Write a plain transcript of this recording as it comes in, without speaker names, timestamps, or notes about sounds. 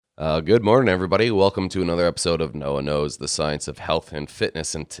Good morning, everybody. Welcome to another episode of Noah Knows, the Science of Health and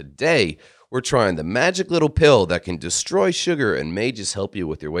Fitness. And today, we're trying the magic little pill that can destroy sugar and may just help you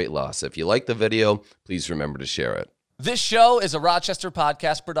with your weight loss. If you like the video, please remember to share it. This show is a Rochester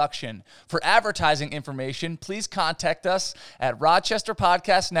podcast production. For advertising information, please contact us at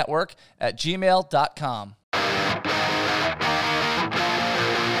rochesterpodcastnetwork@gmail.com.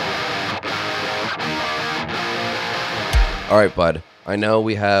 All right, bud. I know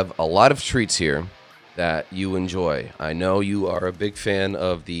we have a lot of treats here that you enjoy. I know you are a big fan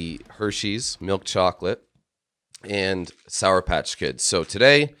of the Hershey's milk chocolate and Sour Patch Kids. So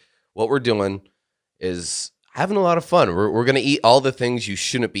today, what we're doing is having a lot of fun. We're going to eat all the things you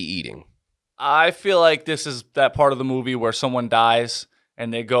shouldn't be eating. I feel like this is that part of the movie where someone dies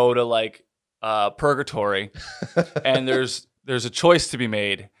and they go to like purgatory and there's a choice to be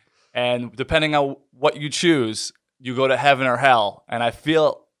made. And depending on what you choose, you go to heaven or hell. And I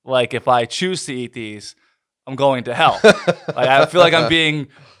feel like if I choose to eat these, I'm going to hell. I feel like I'm being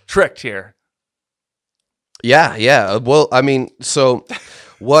tricked here. Yeah. Well, I mean, so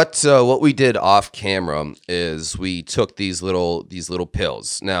what we did off camera is we took these little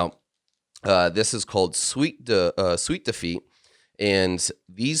pills. Now, this is called Sweet Defeat, and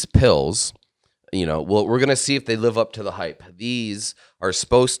these pills, we're gonna see if they live up to the hype. These are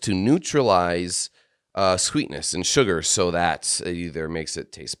supposed to neutralize sweetness and sugar, so that it either makes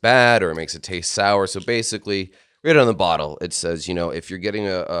it taste bad or it makes it taste sour. So basically, right on the bottle, it says, if you're getting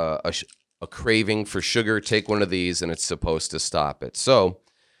a craving for sugar, take one of these, and it's supposed to stop it. So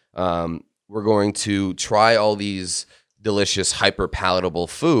we're going to try all these delicious, hyper palatable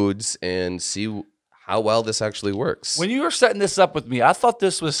foods and see how well this actually works. When you were setting this up with me, I thought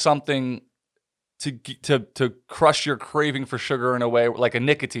this was something to crush your craving for sugar in a way, like a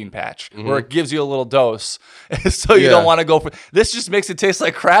nicotine patch, where it gives you a little dose, so you don't want to go for. This just makes it taste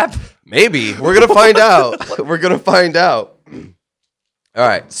like crap. Maybe we're gonna find out. We're gonna find out. All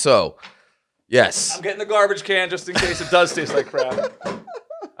right, so yes, I'm getting the garbage can just in case it does taste like crap.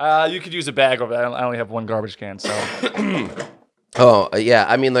 You could use a bag over that. I only have one garbage can, so. Oh yeah,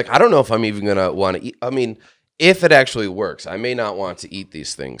 I mean, I don't know if I'm even gonna want to eat. I mean, if it actually works, I may not want to eat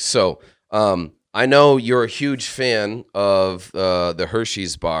these things. So, I know you're a huge fan of the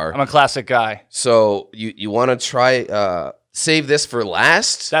Hershey's bar. I'm a classic guy. So you want to try save this for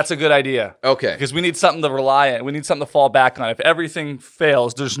last? That's a good idea. Okay. Because we need something to rely on. We need something to fall back on. If everything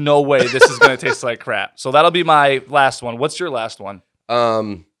fails, there's no way this is going to taste like crap. So that'll be my last one. What's your last one?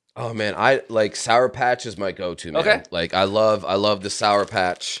 Oh man, I like Sour Patch is my go-to, man. Okay. Like I love the Sour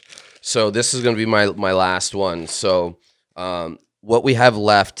Patch. So this is going to be my last one. So what we have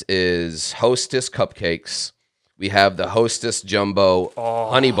left is Hostess cupcakes. We have the Hostess Jumbo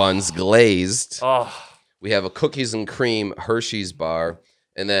honey buns glazed. Oh. We have a cookies and cream Hershey's bar.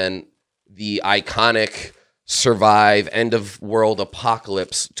 And then the iconic Survive End of World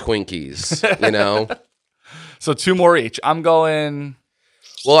Apocalypse Twinkies, So 2 more each. I'm going.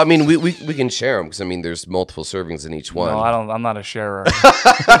 Well, I mean, we can share them because, I mean, there's multiple servings in each one. No, I'm not a sharer.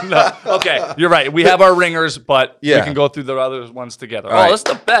 No. Okay, you're right. We have our ringers, but we can go through the other ones together. All right. That's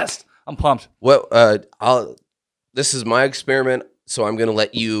the best. I'm pumped. Well, this is my experiment, so I'm going to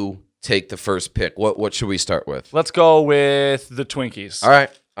let you take the first pick. What should we start with? Let's go with the Twinkies. All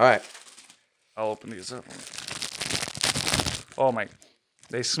right. I'll open these up. Oh, my.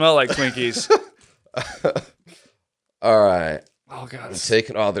 They smell like Twinkies. All right. Oh, God.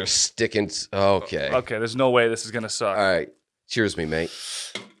 They're sticking. Okay. Okay, there's no way this is going to suck. All right. Cheers me, mate.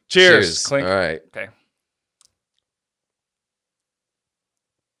 Cheers. Clink. All right. Okay.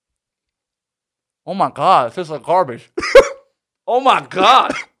 Oh, my God. It tastes like garbage. Oh, my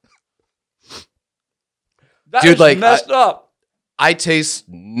God. That Dude, is messed up. I taste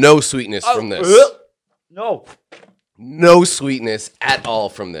no sweetness from this. No. No sweetness at all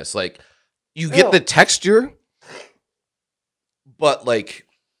from this. Like, you get the texture, but like,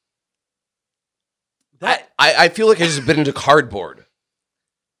 I feel like I just bit into cardboard.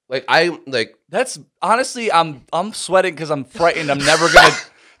 That's honestly, I'm sweating because I'm frightened. I'm never gonna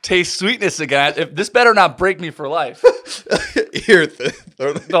taste sweetness again. If this better not break me for life. Here,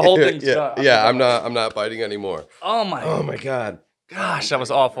 the whole thing's done. Yeah, I'm not biting anymore. Oh my God. gosh, that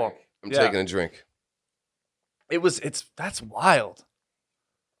was awful. I'm taking a drink. That's wild.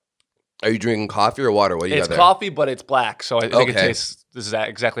 Are you drinking coffee or water? What do you got there? It's coffee, but it's black, so I think it Okay. tastes. This is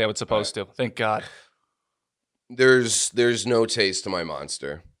exactly how it's supposed to. Thank God. There's no taste to my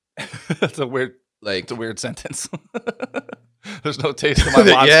Monster. That's a weird. Like, It's a weird sentence. There's no taste to my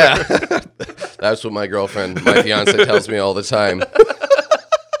Monster. yeah, that's what my fiance tells me all the time.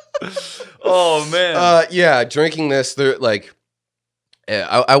 Oh man. Yeah, drinking this, they're like,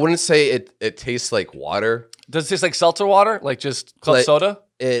 I wouldn't say it tastes like water. Does it taste like seltzer water? Like just club Like, soda?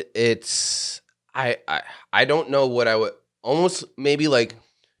 It's I don't know what I would almost maybe like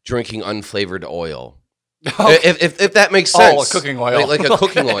drinking unflavored oil. If that makes sense. Oh, a cooking oil. Like a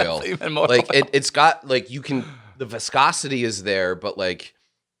cooking oil. Even more Like oil. it's got like you can the viscosity is there, but like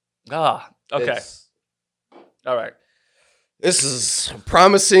Okay. it's- All right. this is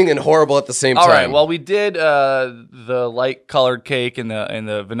promising and horrible at the same All time. right. Well, we did the light colored cake and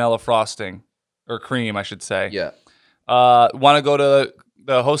the vanilla frosting or cream, I should say. yeah. Want to go to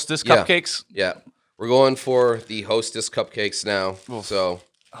the Hostess Yeah. cupcakes? Yeah. We're going for the Hostess cupcakes now. So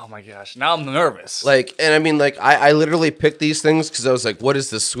Oh my gosh! Now I'm nervous. like, and I mean, like, I literally picked these things because I was like, what is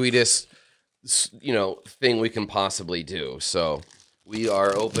the sweetest, thing we can possibly do? So we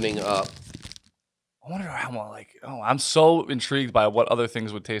are opening up. I wonder how I'm so intrigued by what other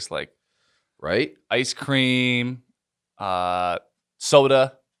things would taste like. Right? Ice cream,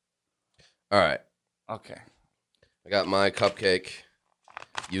 soda. All right. Okay. I got my cupcake.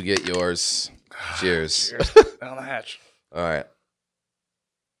 You get yours. Cheers. Cheers. Down the hatch. All right.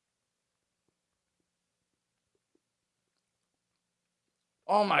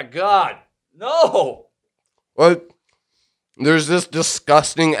 Oh my God! No. Well, there's this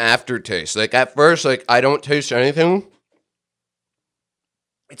disgusting aftertaste. Like, at first, like, I don't taste anything.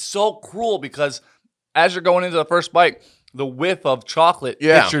 It's so cruel because as you're going into the first bite, the whiff of chocolate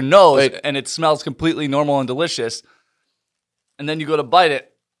Yeah. hits your nose Like- and it smells completely normal and delicious. And then you go to bite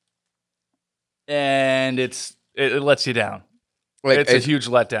it, and it lets you down. Like, It's a huge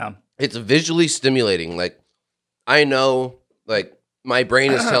letdown. it's visually stimulating. Like, I know, like, my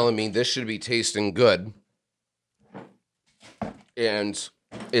brain is telling me this should be tasting good. And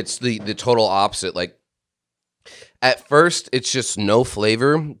it's the total opposite. Like, at first, it's just no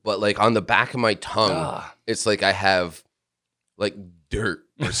flavor, but, like, on the back of my tongue, Ah. it's like I have, like, dirt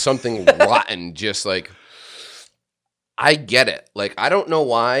or something rotten. Just, like, I get it. Like, I don't know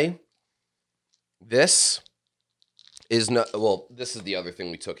why this is not, well, this is the other thing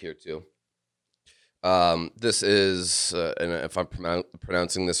we took here, too. This is, and if I'm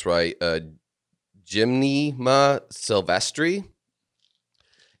pronouncing this right, Gymnema Silvestri.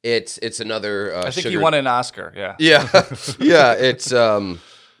 It's another I think sugar. you won an Oscar. Yeah. Yeah, yeah. It's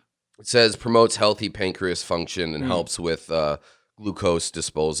it says promotes healthy pancreas function and helps with glucose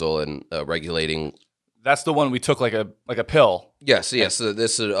disposal and regulating. That's the one we took like a pill. Yes, yes. So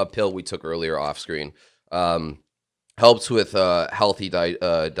this is a pill we took earlier off screen. Helps with healthy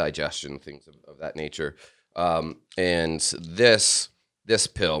digestion, things of that nature. And this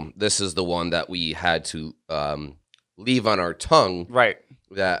pill, this is the one that we had to leave on our tongue. Right.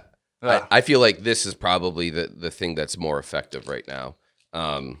 That Yeah. I feel like this is probably the thing that's more effective right now.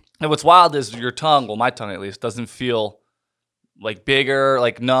 And what's wild is your tongue, well, my tongue at least, doesn't feel like bigger,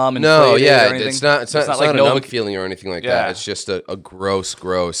 like numb and No, inflated yeah, or anything. it's not like a numb feeling or anything like Yeah. that. It's just a gross.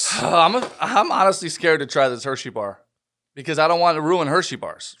 I'm honestly scared to try this Hershey bar because I don't want to ruin Hershey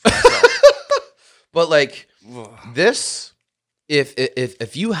bars for myself. But like this,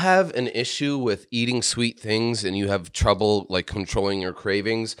 if you have an issue with eating sweet things and you have trouble like controlling your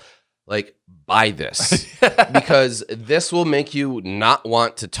cravings, like buy this because this will make you not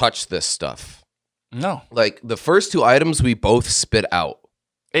want to touch this stuff. No. Like the first two items we both spit out.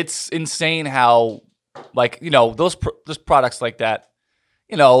 It's insane how, like, those products like that,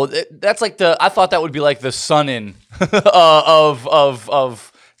 that's like I thought that would be like the Sun-In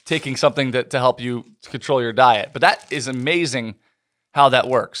of taking something to help you control your diet. But that is amazing how that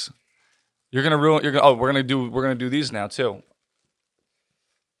works. We're gonna do these now too.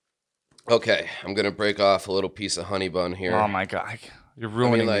 Okay, I'm gonna break off a little piece of honey bun here. Oh my God. You're I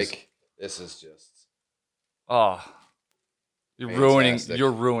ruining mean, these. like this is just Oh. Fantastic.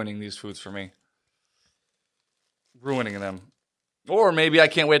 You're ruining these foods for me. Ruining them. Or maybe I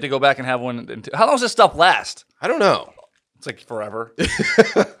can't wait to go back and have one. How long does this stuff last? I don't know. It's like forever.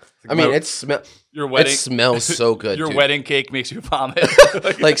 I mean, it your wedding smells so good. your dude. wedding cake makes you vomit.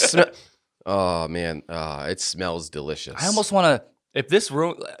 like oh man, it smells delicious. I almost want to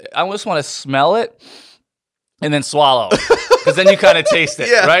I almost want to smell it and then swallow because then you kind of taste it,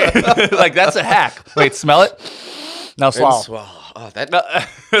 Yeah. right? Like that's a hack. Wait, smell it. Now And swallow. swallow. Oh, that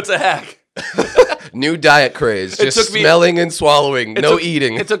It's a hack. new diet craze. Just took me- smelling and swallowing. No took-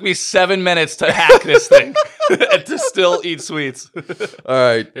 eating. It took me 7 minutes to hack this thing and to still eat sweets. All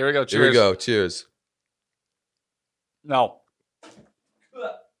right. Here we go. Cheers. Here we go. Cheers. No.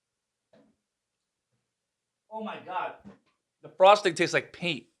 Oh my God. The frosting tastes like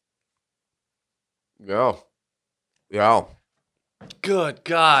paint. Yeah. Yeah. Good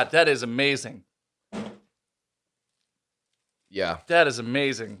God. That is amazing. Yeah. That is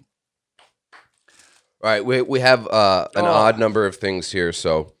amazing. All right, we have an odd number of things here,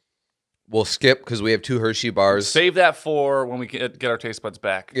 so we'll skip because we have 2 Hershey bars. Save that for when we get our taste buds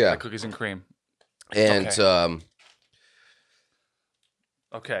back. Yeah. Like cookies and cream. And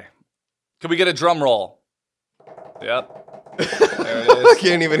Okay. Can we get a drum roll? Yep. There it I is.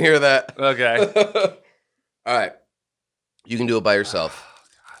 can't even hear that. Okay. All right, you can do it by yourself.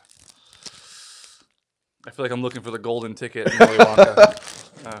 I feel like I'm looking for the golden ticket in Willy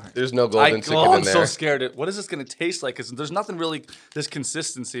Wonka. There's no golden ticket in I'm there. so scared. What is this going to taste like? Because there's nothing really this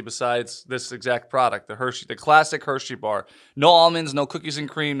consistency besides this exact product, the classic Hershey bar. No almonds, no cookies and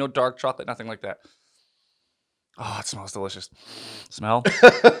cream, no dark chocolate, nothing like that. Oh, it smells delicious. Smell?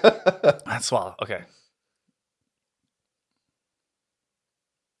 That's swallow. Okay.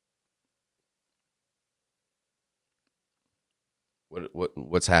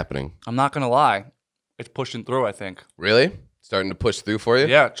 What's happening? I'm not going to lie. It's pushing through, I think. Really? Starting to push through for you?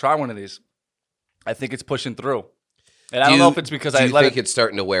 Yeah, try one of these. I think it's pushing through. And I don't know if it's because do you think it's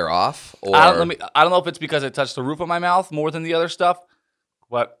starting to wear off? Or I don't know if it's because it touched the roof of my mouth more than the other stuff,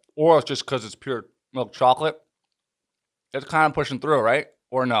 or it's just because it's pure milk chocolate. It's kind of pushing through, right?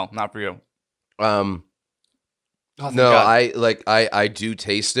 Or no, not for you. No, God. I do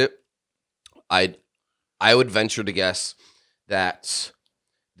taste it. I would venture to guess that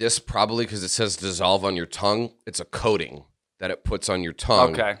this probably, because it says dissolve on your tongue, it's a coating that it puts on your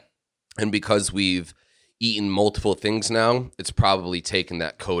tongue. Okay. And because we've eaten multiple things now, it's probably taken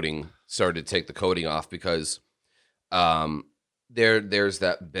that coating, started to take the coating off because there's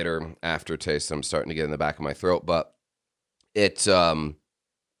that bitter aftertaste I'm starting to get in the back of my throat. But it's I'll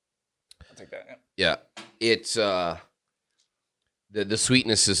take that. yeah, it's the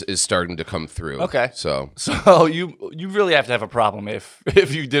sweetness is starting to come through. Okay. So you really have to have a problem if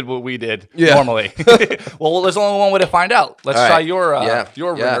you did what we did Yeah. normally. Well, there's only one way to find out. Let's All try right.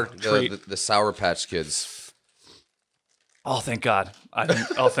 your river treat. The Sour Patch Kids. Oh, thank God.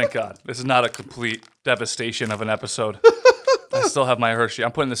 Thank God. This is not a complete devastation of an episode. I still have my Hershey.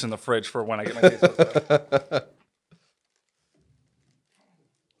 I'm putting this in the fridge for when I get my taste buds back.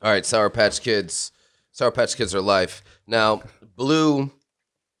 All right, Sour Patch Kids. Sour Patch Kids are life. Now, blue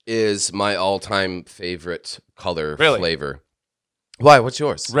is my all-time favorite color Really? flavor. Why? What's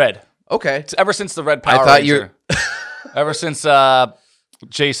yours? Red. Okay. It's ever since the Red Power I thought Ranger. Ever since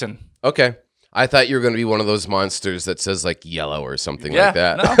Jason. Okay. I thought you were going to be one of those monsters that says like yellow or something like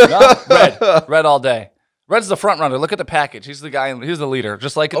that. No, red. Red all day. Red's the front runner. Look at the package. He's the guy. He's the leader,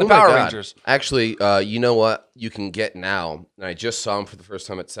 just like in the my Power God. Rangers. Actually, you know what you can get now, and I just saw them for the first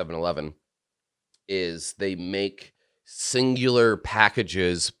time at 7-Eleven, is they make singular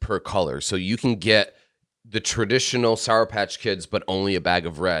packages per color. So you can get the traditional Sour Patch Kids, but only a bag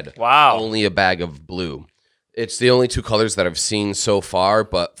of red. Wow. Only a bag of blue. It's the only 2 colors that I've seen so far,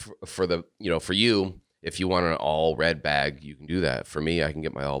 but for the, for you, if you want an all red bag, you can do that. For me, I can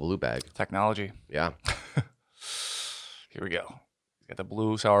get my all blue bag. Technology. Yeah. Here we go. He's got the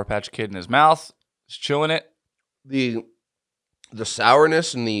blue Sour Patch Kid in his mouth. He's chewing it. The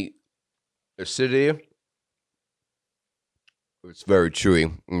sourness and the acidity, it's very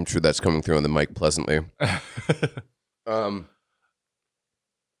chewy. I'm sure that's coming through on the mic pleasantly.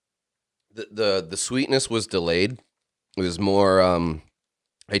 The sweetness was delayed. It was more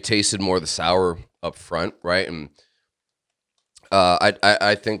I tasted more of the sour up front, right? And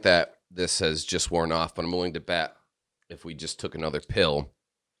I think that this has just worn off, but I'm willing to bet if we just took another pill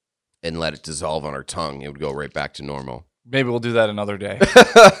and let it dissolve on our tongue, it would go right back to normal. Maybe we'll do that another day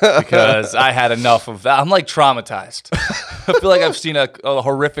because I had enough of that. I'm like traumatized. I feel like I've seen a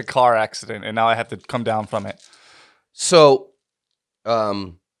horrific car accident and now I have to come down from it. So,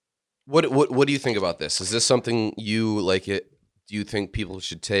 what do you think about this? Is this something you like? It? Do you think people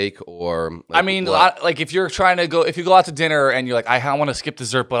should take, or I mean, if you're trying to go, if you go out to dinner and you're like, I want to skip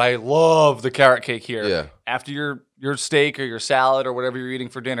dessert, but I love the carrot cake here. Yeah. After your steak or your salad or whatever you're eating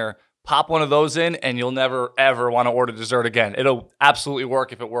for dinner, pop one of those in, and you'll never ever want to order dessert again. It'll absolutely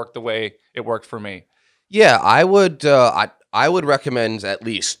work if it worked the way it worked for me. Yeah, I would. I would recommend at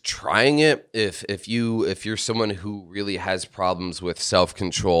least trying it if you're someone who really has problems with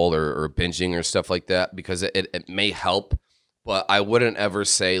self-control or binging or stuff like that, because it may help, but I wouldn't ever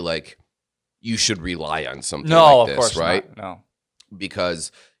say like you should rely on something like this, of course right? not. No.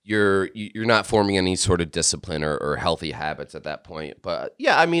 Because you're not forming any sort of discipline or healthy habits at that point. But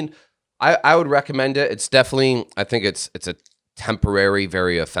yeah, I mean, I would recommend it. It's definitely, I think it's a temporary,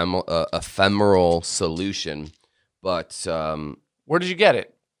 very ephemeral solution. But Where did you get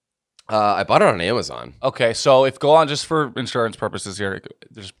it? I bought it on Amazon. Okay, so if go on just for insurance purposes here,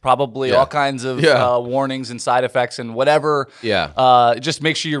 there's probably all kinds of warnings and side effects and whatever. Yeah. Just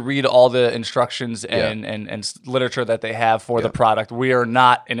make sure you read all the instructions and literature that they have for the product. We are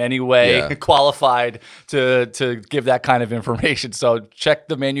not in any way qualified to give that kind of information. So check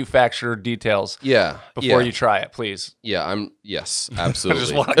the manufacturer details. Before you try it, please. Yes, absolutely. I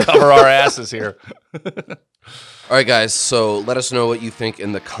just want to cover our asses here. All right, guys, so let us know what you think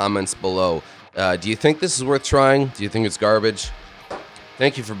in the comments below. Do you think this is worth trying? Do you think it's garbage?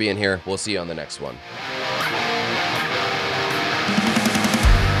 Thank you for being here. We'll see you on the next one.